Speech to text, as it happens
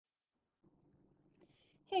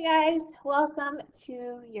Hey guys, welcome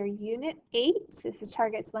to your Unit 8. This is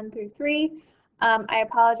targets 1 through 3. I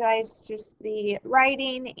apologize, just the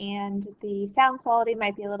writing and the sound quality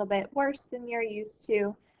might be a little bit worse than you're used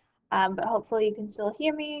to, but hopefully you can still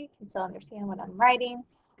hear me, can still understand what I'm writing,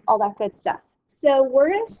 all that good stuff. So we're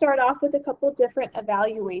going to start off with a couple different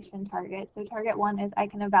evaluation targets. So target 1 is I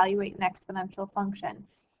can evaluate an exponential function.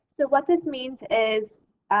 So what this means is,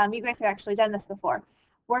 you guys have actually done this before.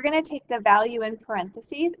 We're going to take the value in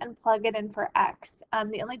parentheses and plug it in for x.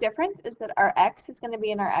 The only difference is that our x is going to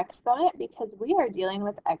be in our exponent because we are dealing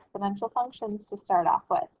with exponential functions to start off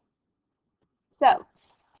with. So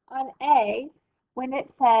on A, when it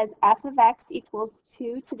says f of x equals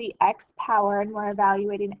 2 to the x power, and we're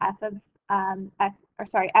evaluating f of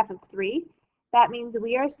f of 3, that means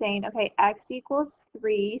we are saying, okay, x equals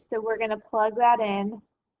 3, so we're going to plug that in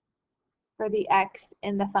for the x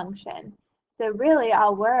in the function. So really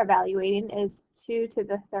all we're evaluating is 2 to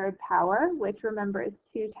the third power, which remember is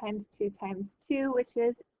 2 times 2 times 2, which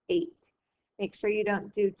is 8. Make sure you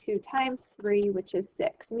don't do 2 times 3, which is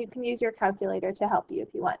 6. And you can use your calculator to help you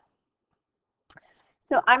if you want.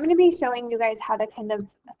 So I'm going to be showing you guys how to kind of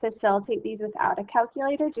facilitate these without a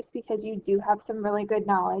calculator, just because you do have some really good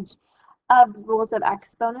knowledge of rules of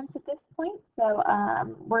exponents at this point. So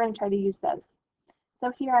we're going to try to use those. So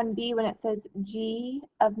here on B, when it says g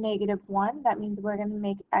of -1, that means we're going to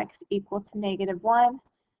make x equal to -1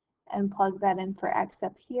 and plug that in for x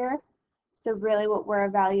up here. So really what we're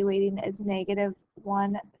evaluating is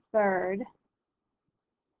 -1/3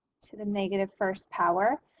 to the -1st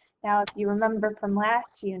power. Now, if you remember from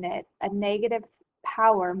last unit, a negative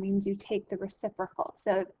power means you take the reciprocal.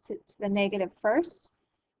 So to the -1st,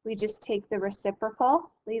 we just take the reciprocal,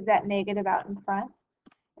 leave that negative out in front,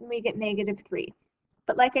 and we get -3.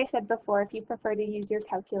 But like I said before, if you prefer to use your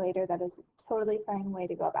calculator, that is a totally fine way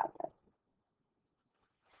to go about this.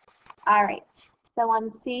 All right, so on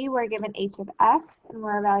C, we're given h of x, and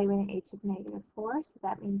we're evaluating h of -4, so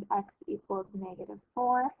that means x equals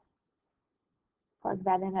 -4. Plug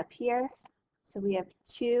that in up here. So we have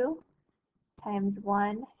 2 times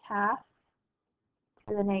 1/2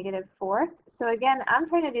 to the -4th. So again, I'm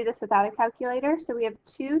trying to do this without a calculator, so we have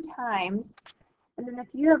 2 times. And then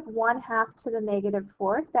if you have 1/2 to the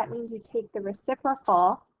 -4th, that means you take the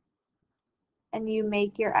reciprocal and you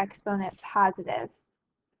make your exponent positive.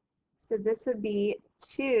 So this would be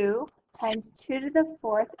 2 times 2 to the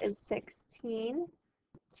 4th is 16.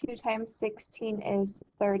 2 times 16 is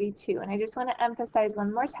 32. And I just want to emphasize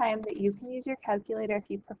one more time that you can use your calculator if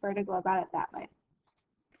you prefer to go about it that way.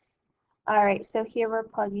 All right, so here we're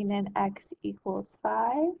plugging in x equals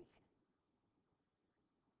 5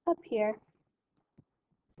 up here.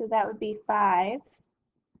 So that would be 5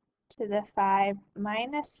 to the 5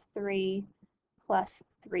 minus 3 plus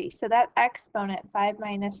 3. So that exponent, 5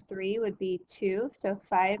 minus 3, would be 2. So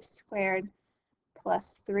 5 squared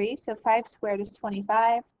plus 3. So 5 squared is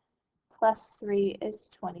 25, plus 3 is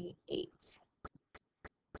 28.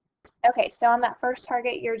 Okay, so on that first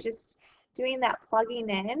target, you're just doing that plugging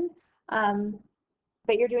in,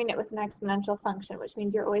 but you're doing it with an exponential function, which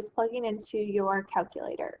means you're always plugging into your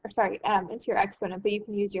calculator, or sorry, into your exponent, but you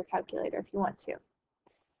can use your calculator if you want to.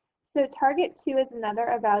 So target 2 is another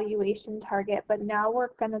evaluation target, but now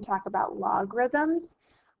we're going to talk about logarithms,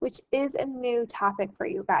 which is a new topic for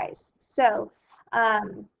you guys. So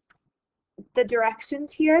the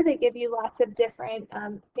directions here, they give you lots of different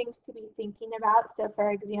things to be thinking about. So for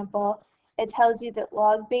example, it tells you that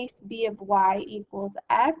log base b of y equals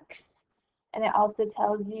x. And it also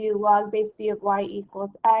tells you log base b of y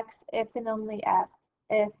equals x if and only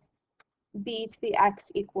if b to the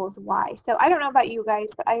x equals y. So I don't know about you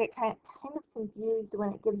guys, but I get kind of confused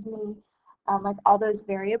when it gives me like all those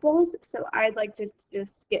variables. So I'd like to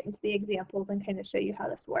just get into the examples and kind of show you how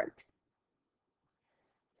this works.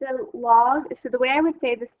 So the way I would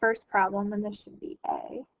say this first problem, and this should be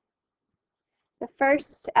A, the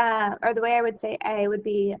first, or the way I would say A would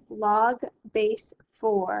be log base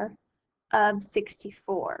 4 of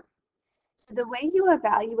 64. So the way you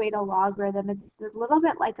evaluate a logarithm is a little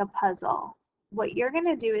bit like a puzzle. What you're going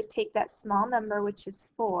to do is take that small number, which is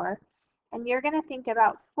 4, and you're going to think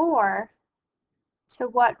about 4 to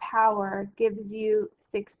what power gives you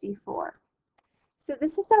 64. So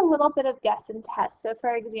this is a little bit of guess and test. So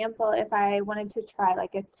for example, if I wanted to try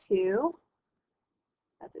like a 2,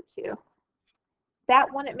 that's a 2.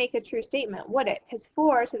 That wouldn't make a true statement, would it? Because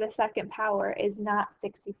 4 to the 2nd power is not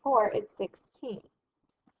 64, it's 16.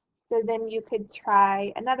 So then you could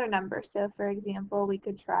try another number. So for example, we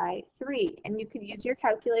could try 3, and you could use your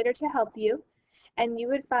calculator to help you, and you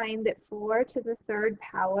would find that 4 to the 3rd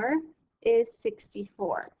power is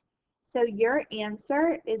 64. So your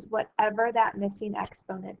answer is whatever that missing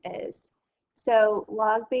exponent is. So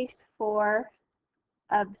log base 4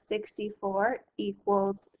 of 64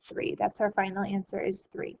 equals 3. That's our final answer is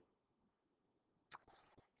 3.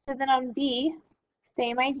 So then on B,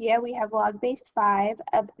 same idea, we have log base 5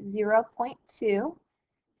 of 0.2.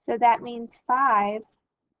 So that means 5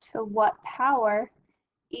 to what power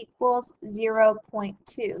equals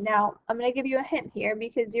 0.2. Now, I'm going to give you a hint here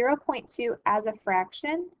because 0.2 as a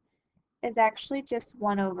fraction is actually just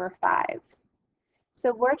 1 over 5.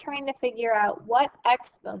 So we're trying to figure out what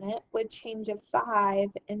exponent would change a 5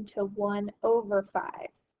 into 1 over 5.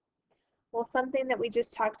 Well, something that we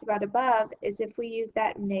just talked about above is if we use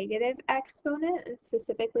that negative exponent, and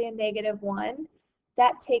specifically a -1,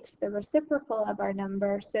 that takes the reciprocal of our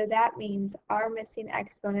number, so that means our missing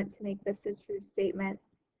exponent to make this a true statement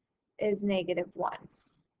is -1.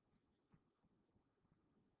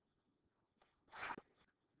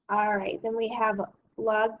 All right, then we have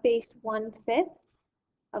log base 1/5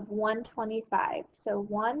 of 125. So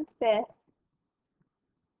 1/5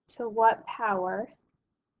 to what power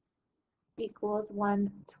equals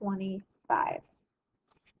 125.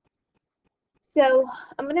 So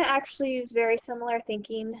I'm going to actually use very similar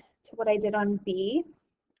thinking to what I did on B.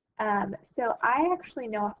 So I actually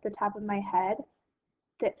know off the top of my head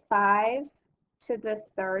that 5 to the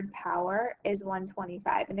 3rd power is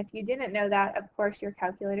 125. And if you didn't know that, of course, your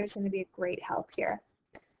calculator is going to be a great help here.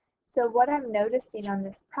 So what I'm noticing on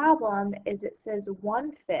this problem is it says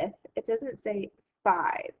 1/5. It doesn't say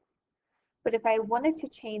 5. But if I wanted to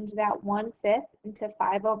change that 1/5 into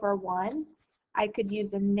 5 over 1, I could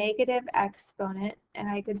use a negative exponent, and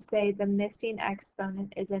I could say the missing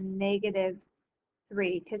exponent is a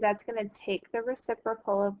 -3, because that's going to take the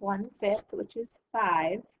reciprocal of 1/5, which is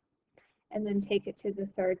 5, and then take it to the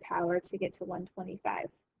 3rd power to get to 125.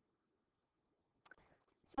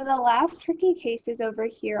 So the last tricky case is over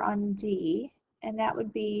here on D, and that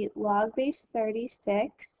would be log base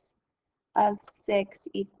 36 of 6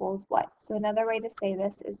 equals what? So another way to say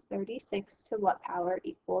this is 36 to what power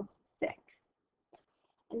equals 6.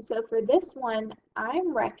 And so for this one,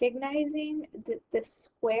 I'm recognizing that the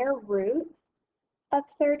square root of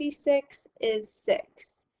 36 is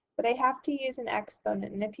 6, but I have to use an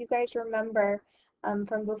exponent. And if you guys remember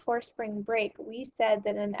from before spring break, we said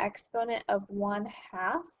that an exponent of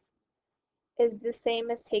 1/2 is the same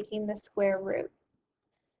as taking the square root.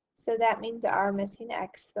 So that means our missing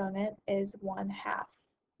exponent is 1/2.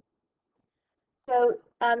 So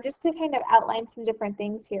just to kind of outline some different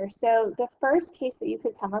things here. So the first case that you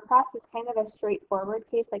could come across is kind of a straightforward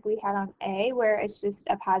case like we had on A, where it's just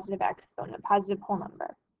a positive exponent, positive whole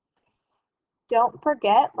number. Don't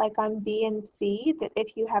forget, like on B and C, that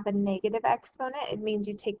if you have a negative exponent, it means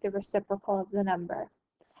you take the reciprocal of the number.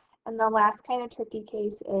 And the last kind of tricky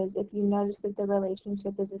case is if you notice that the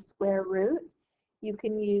relationship is a square root, you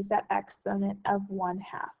can use that exponent of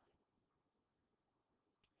 1/2.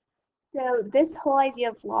 So this whole idea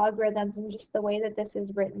of logarithms and just the way that this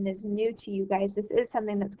is written is new to you guys. This is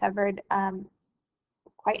something that's covered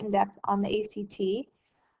quite in depth on the ACT.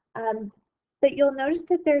 But you'll notice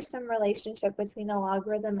that there's some relationship between a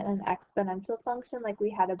logarithm and an exponential function like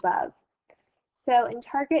we had above. So in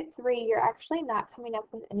target 3, you're actually not coming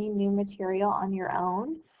up with any new material on your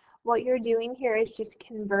own. What you're doing here is just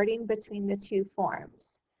converting between the two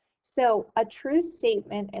forms. So a true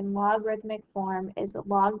statement in logarithmic form is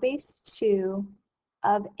log base 2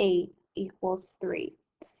 of 8 equals 3.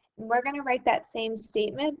 And we're going to write that same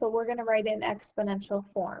statement, but we're going to write it in exponential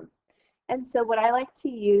form. And so what I like to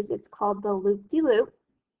use, it's called the loop-de-loop,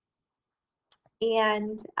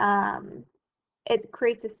 and it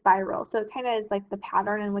creates a spiral. So it kind of is like the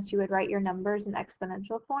pattern in which you would write your numbers in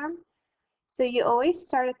exponential form. So you always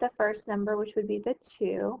start at the first number, which would be the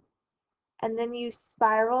 2, and then you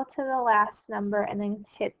spiral to the last number and then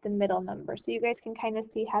hit the middle number. So you guys can kind of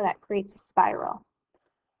see how that creates a spiral.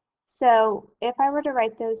 So if I were to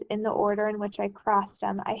write those in the order in which I crossed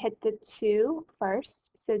them, I hit the 2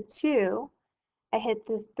 first. So 2, I hit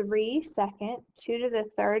the 3 second, 2 to the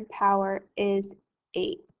 3rd power is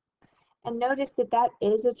 8. And notice that that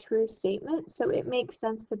is a true statement, so it makes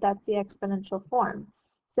sense that that's the exponential form.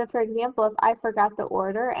 So for example, if I forgot the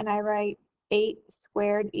order and I write 8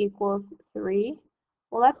 squared equals 3,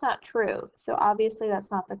 well, that's not true. So obviously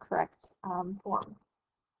that's not the correct form.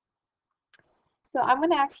 So I'm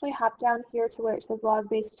going to actually hop down here to where it says log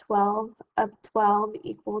base 12 of 12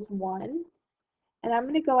 equals 1. And I'm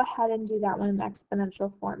going to go ahead and do that one in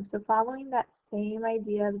exponential form. So following that same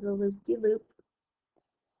idea of the loop-de-loop,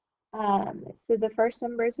 so the first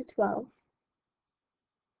number is a 12,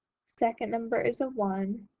 second number is a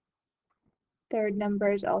 1, third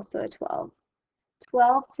number is also a 12.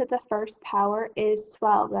 12 to the first power is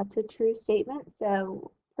 12. That's a true statement,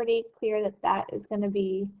 so pretty clear that that is going to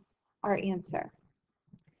be our answer.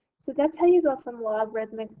 So that's how you go from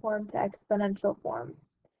logarithmic form to exponential form.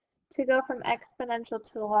 To go from exponential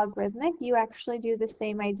to logarithmic, you actually do the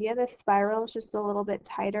same idea. The spiral is just a little bit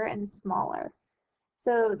tighter and smaller.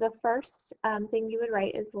 So the first thing you would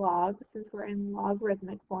write is log, since we're in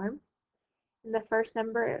logarithmic form. And the first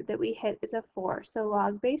number that we hit is a 4. So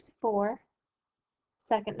log base 4.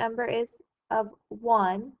 Second number is of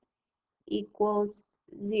 1 equals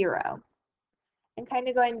 0. And kind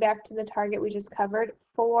of going back to the target we just covered,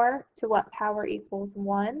 4 to what power equals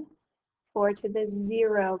 1? 4 to the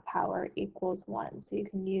 0 power equals 1. So you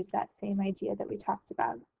can use that same idea that we talked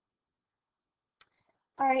about.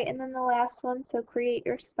 All right, and then the last one, so create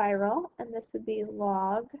your spiral, and this would be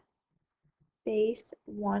log base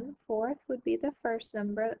 1/4 would be the first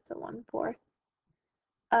number, that's a 1/4,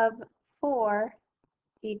 of 4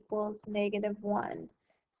 equals -1.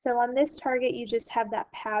 So on this target, you just have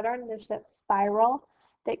that pattern, there's that spiral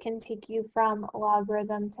that can take you from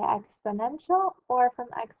logarithm to exponential or from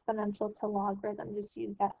exponential to logarithm. Just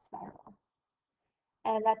use that spiral.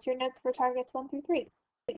 And that's your notes for targets 1 through 3.